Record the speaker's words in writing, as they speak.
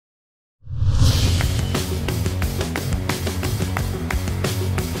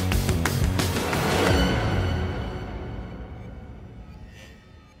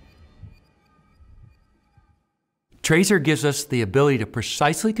TRAZER gives us the ability to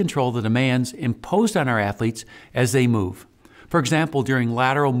precisely control the demands imposed on our athletes as they move. For example, during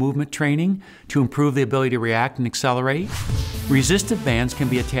lateral movement training, to improve the ability to react and accelerate, resistive bands can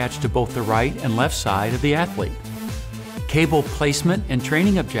be attached to both the right and left side of the athlete. Cable placement and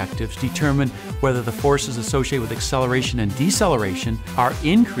training objectives determine whether the forces associated with acceleration and deceleration are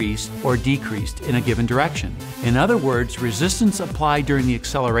increased or decreased in a given direction. In other words, resistance applied during the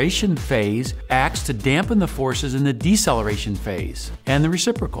acceleration phase acts to dampen the forces in the deceleration phase, and the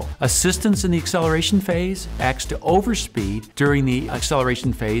reciprocal. Assistance in the acceleration phase acts to overspeed during the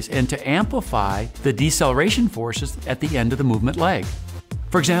acceleration phase and to amplify the deceleration forces at the end of the movement leg.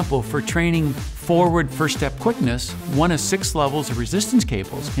 For example, for training forward first step quickness, 1 of 6 levels of resistance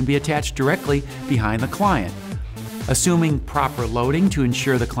cables can be attached directly behind the client, assuming proper loading to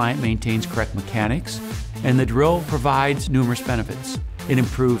ensure the client maintains correct mechanics, and the drill provides numerous benefits. It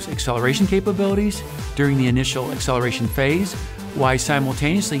improves acceleration capabilities during the initial acceleration phase, while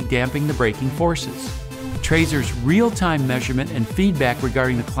simultaneously damping the braking forces. TRAZER's real-time measurement and feedback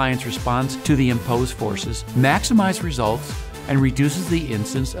regarding the client's response to the imposed forces maximize results and reduces the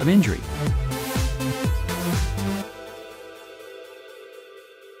incidence of injury.